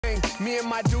Me and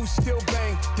my dude still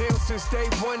bang. Down since day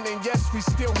one, and yes, we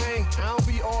still hang. I don't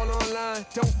be all online,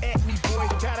 don't at me, boy.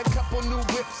 Got a couple new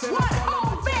whips and what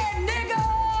home fan, nigga?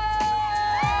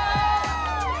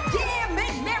 Yeah,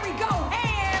 make Mary go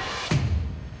ham.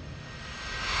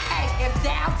 Hey, if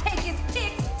thou take his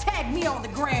pics, tag me on the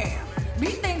gram. Me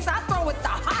thinks I throw at the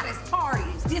hottest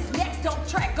parties. This next dope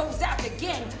track goes out to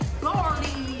gang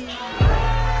Barney.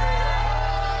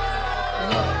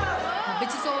 My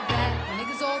bitches all bad, my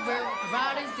niggas all real. I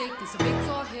ride his dick, there's some big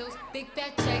tall hills, big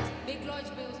fat checks, big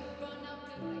large bills. Run out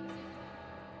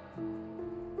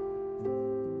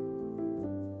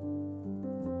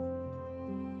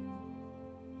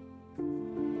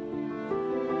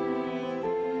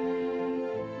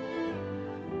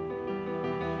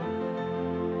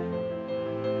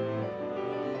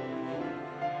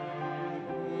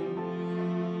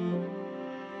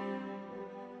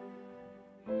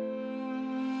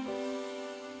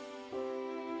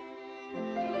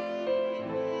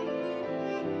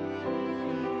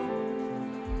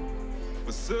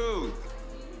Sue,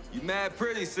 you mad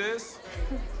pretty, sis.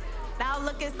 Thou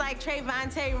lookest like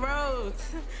Trayvonte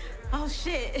Rhodes. Oh,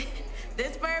 shit.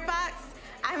 This bird box,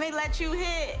 I may let you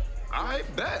hit. I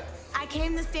bet. I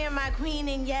came to stand my queen,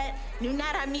 and yet knew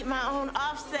not I meet my own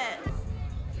offset.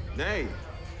 Nay,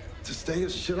 to stay or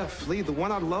should I flee? The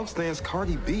one I love stands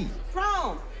Cardi B.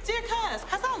 Wrong. Dear cuz,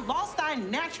 has I lost thy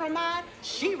natural mind?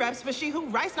 She reps for she who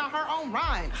writes not her own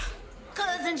rhymes.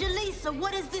 Cousin Julissa,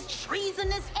 what is this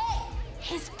treasonous act?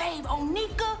 His fave,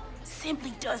 Onika,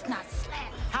 simply does not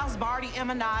slap. House Barty and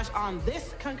Minaj on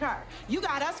this concur. You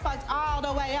got us fucked all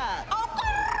the way up. Oh,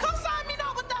 come sign me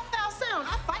now with that foul sound.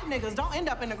 I fight niggas, don't end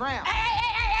up in the ground.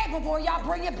 Hey, before y'all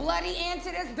bring your bloody end to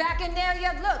this back and there,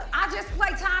 yeah, look, I just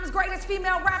played Time's greatest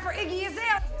female rapper, Iggy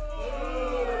Azalea.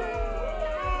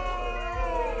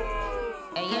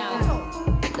 Hey,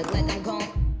 yo, look like I'm going.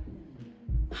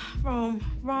 Rome,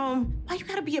 why you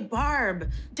gotta be a barb?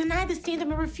 Deny the stand-up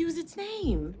and refuse its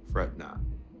name. Fret not.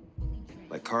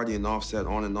 Like Cardi and Offset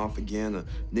on and off again, or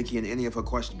Nicki and any of her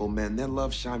questionable men, their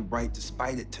love shine bright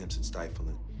despite attempts at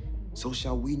stifling. So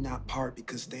shall we not part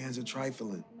because stands are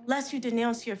trifling. Lest you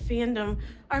denounce your fandom,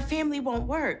 our family won't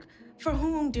work. For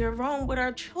whom, dear Rome, would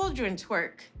our children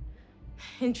twerk?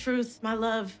 In truth, my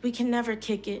love, we can never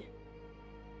kick it.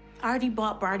 I already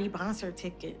bought Barty Bonser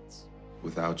tickets.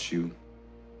 Without you,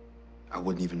 I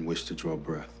wouldn't even wish to draw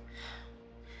breath.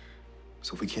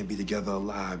 So if we can't be together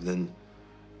alive, then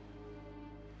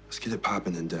let's get it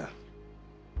popping in death.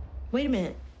 Wait a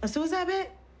minute, a suicide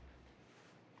bet?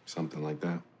 Something like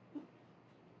that.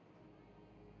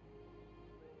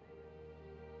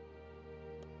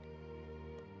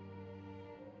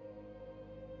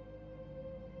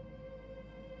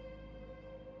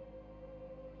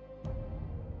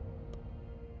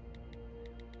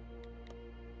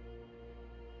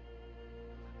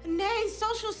 Nay,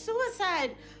 social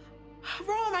suicide.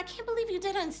 Rome, I can't believe you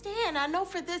didn't stand. I know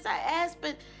for this I asked,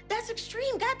 but that's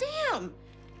extreme, goddamn.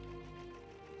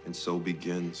 And so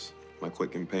begins my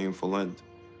quick and painful end.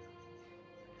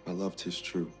 My love, 'tis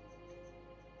true.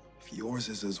 If yours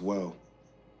is as well,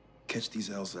 catch these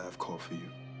L's that I've called for you.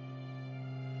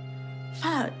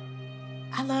 Fuck,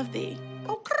 I love thee.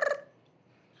 Oh,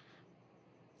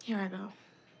 here I go.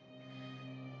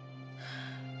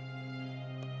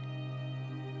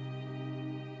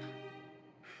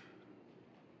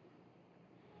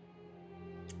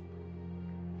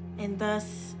 And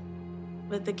thus,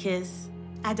 with the kiss,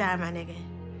 I die, my nigga.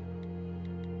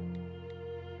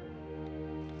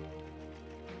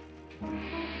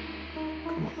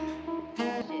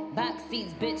 Box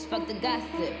seats, bitch, fuck the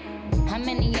gossip. How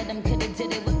many of them could've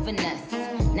did it with finesse?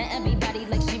 Now everybody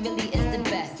like she really is the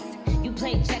best. You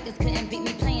played checkers, couldn't beat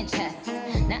me playing chess.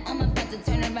 Now I'm about to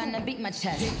turn around and beat my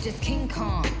chest. Bitch is King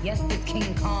Kong, yes, this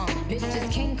King Kong. Bitch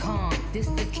is King Kong, this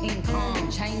is King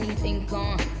Kong. Chinese ink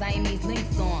on, Siamese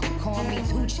links on. Call me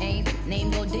 2 Chainz,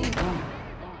 name Lil Ding Dong.